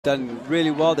Done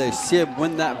really well there. See him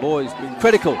win that ball. He's been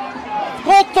critical.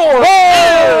 Goldthorp!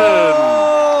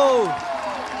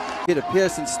 Oh! Peter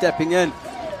Pearson stepping in.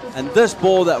 And this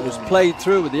ball that was played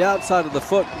through with the outside of the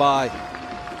foot by...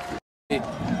 It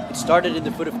started in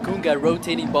the foot of Kunga,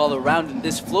 rotating ball around. And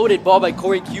this floated ball by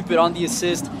Corey Cupid on the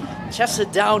assist. Chests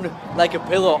it down like a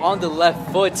pillow on the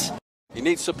left foot. He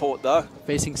needs support though.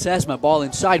 Facing Sesma, ball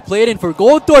inside, played in for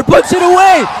Goldthorp, puts it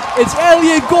away! It's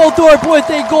Eliot Goldthorp with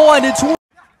a goal, and it's...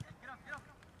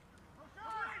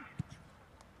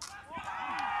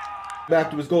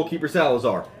 Back to his goalkeeper,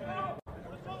 Salazar.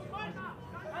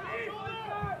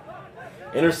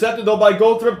 Intercepted though by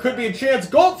Goldthorp, could be a chance.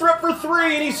 Goldthorp for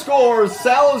 3 and he scores.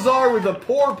 Salazar with a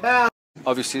poor pass.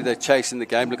 Obviously they're chasing the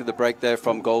game. Look at the break there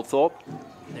from Goldthorp.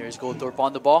 There's Goldthorp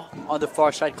on the ball, on the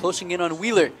far side, closing in on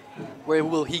Wheeler. Where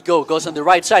will he go? Goes on the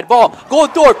right side, ball,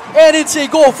 Goldthorp, and it's a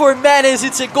goal for Menace.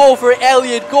 It's a goal for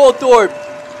Eliot Goldthorp.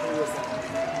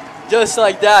 Just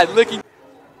like that, looking.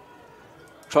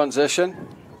 Transition.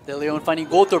 De Leon finding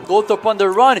Goldthorp. Goldthorp on the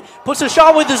run. Puts a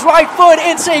shot with his right foot.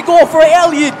 It's a goal for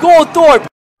Eliot Goldthorp.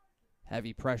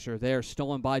 Heavy pressure there.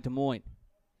 Stolen by Des Moines.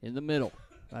 In the middle.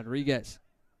 Rodriguez.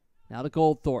 Now to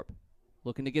Goldthorp.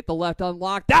 Looking to get the left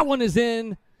unlocked. That one is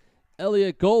in.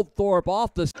 Eliot Goldthorp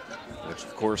off the... Which,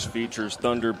 of course, features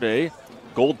Thunder Bay.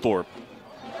 Goldthorp.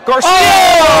 Garcia!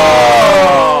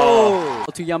 Oh!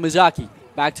 To Yamazaki.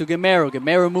 Back to Gamero.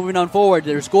 Gamero moving on forward.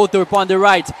 There's Goldthorp on the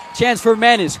right. Chance for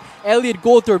Menace. Eliot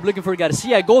Goldthorp looking for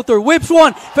Garcia. Goldthorp whips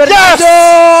one. Yes!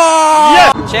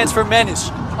 Yes! Chance for Menace.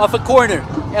 Off a corner.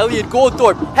 Eliot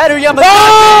Goldthorp. Header Yamazaki.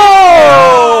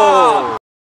 Oh!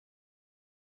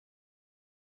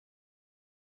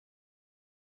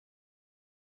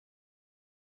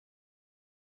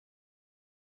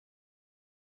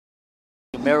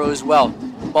 Gamero as well.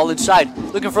 Ball inside,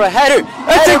 looking for a header.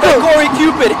 Header by Corey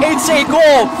Cupid. It's a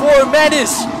goal for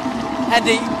Menace. And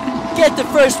they get the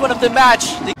first one of the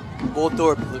match.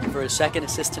 Goldthorp looking for a second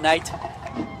assist tonight.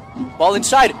 Ball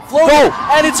inside, floater,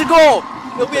 and it's a goal.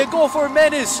 It'll be a goal for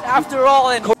Menace after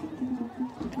all. And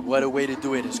what a way to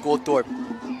do it is Goldthorp.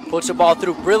 Puts the ball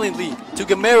through brilliantly to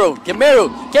Gamero. Gamero,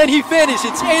 can he finish?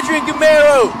 It's Adrian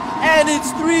Gamero, and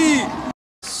it's 3.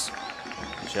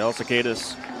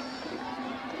 Chalcicatus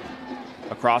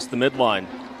across the midline.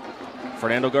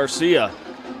 Fernando Garcia.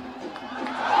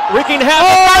 Wreaking havoc.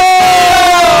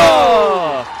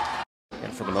 Oh!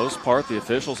 And for the most part, the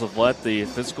officials have let the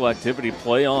physical activity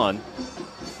play on.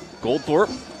 Goldthorp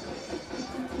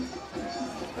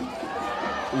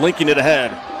linking it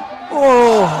ahead.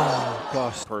 Oh,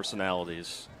 gosh.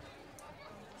 Personalities.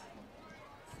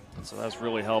 So that's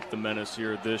really helped the Menace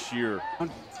here this year.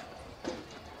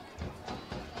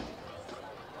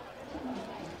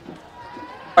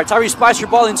 Tyree Spicer,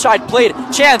 ball inside, played,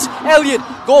 chance, Eliot,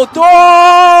 Goldthorp!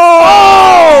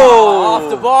 Oh! Off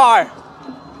the bar.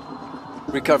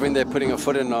 Recovering there, putting a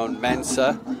foot in on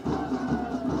Mensa.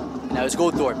 Now it's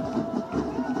Goldthorp.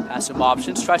 Has some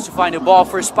options, tries to find a ball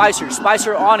for Spicer.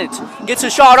 Spicer on it, gets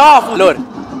a shot off. Look,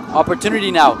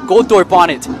 opportunity now, Goldthorp on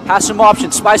it, has some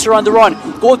options, Spicer on the run.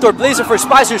 Goldthorp plays it for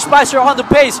Spicer, Spicer on the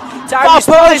pace. Tyree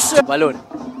Spicer. Balon,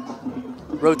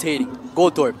 rotating.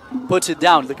 Goldthorp puts it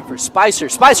down, looking for Spicer.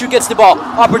 Spicer gets the ball.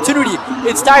 Opportunity.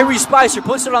 It's Tyree Spicer.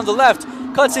 Puts it on the left.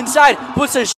 Cuts inside.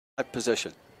 Puts a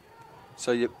position.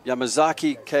 So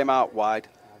Yamazaki came out wide,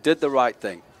 did the right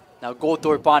thing. Now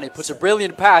Goldthorp on it. Puts a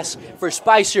brilliant pass for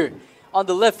Spicer on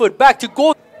the left foot. Back to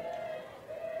Gold.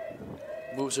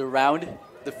 Moves around.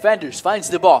 Defenders. Finds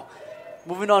the ball.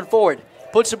 Moving on forward.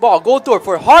 Puts the ball. Goldthorp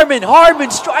for Harmon.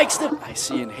 Harmon strikes the... I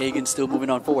see and Hagen still moving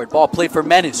on forward. Ball played for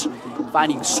Menace.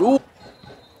 Finding Sewell.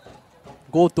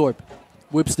 Goldthorp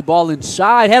whips the ball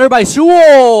inside. Header by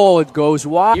Sewell. It goes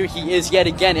wide. Here he is yet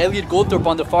again. Eliot Goldthorp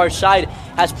on the far side.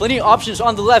 Has plenty of options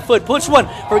on the left foot. Puts one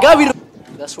for Gavi.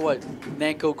 That's what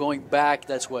Nanko going back.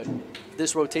 That's what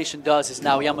this rotation does. Is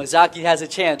now Yamazaki has a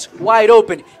chance. Wide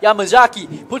open.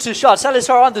 Yamazaki puts a shot.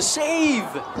 Salazar on the save.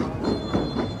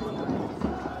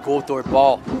 Goldthorp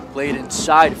ball played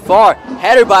inside. Far.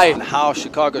 Header by... And how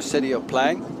Chicago City are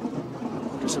playing.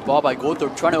 There's a ball by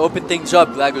Goldthorp trying to open things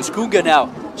up. Lagos Kunga now.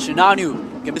 Shinanu.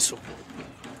 Missile.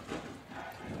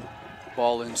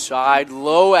 Ball inside.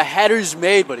 Low. A header's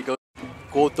made, but it goes.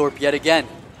 Goldthorp yet again.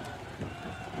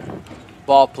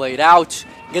 Ball played out.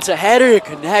 Gets a header.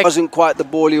 Connect. Wasn't quite the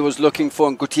ball he was looking for,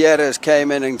 and Gutierrez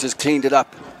came in and just cleaned it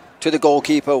up to the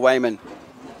goalkeeper, Wayman.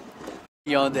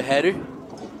 On the header.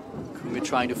 Kunga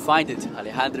trying to find it.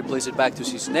 Alejandro plays it back to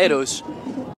Cisneros.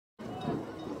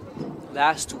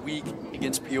 Last week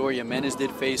against Peoria, Menace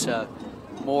did face a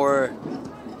more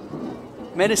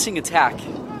menacing attack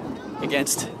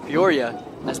against Peoria.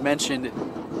 As mentioned,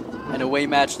 An away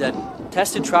match that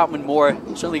tested Troutman more,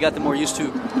 certainly got them more used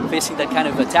to facing that kind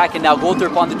of attack. And now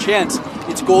Goldthorp on the chance.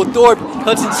 It's Goldthorp,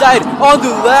 cuts inside on the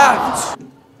left.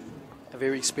 A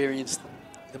very experienced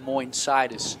Des Moines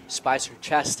side is Spicer.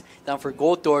 Chest down for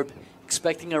Goldthorp,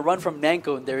 expecting a run from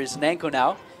Nanko, and there is Nanko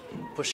now. Push